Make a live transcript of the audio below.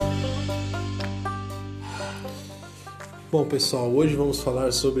Bom, pessoal, hoje vamos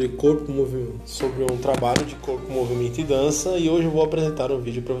falar sobre sobre um trabalho de corpo, movimento e dança, e hoje eu vou apresentar um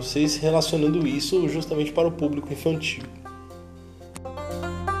vídeo para vocês relacionando isso justamente para o público infantil.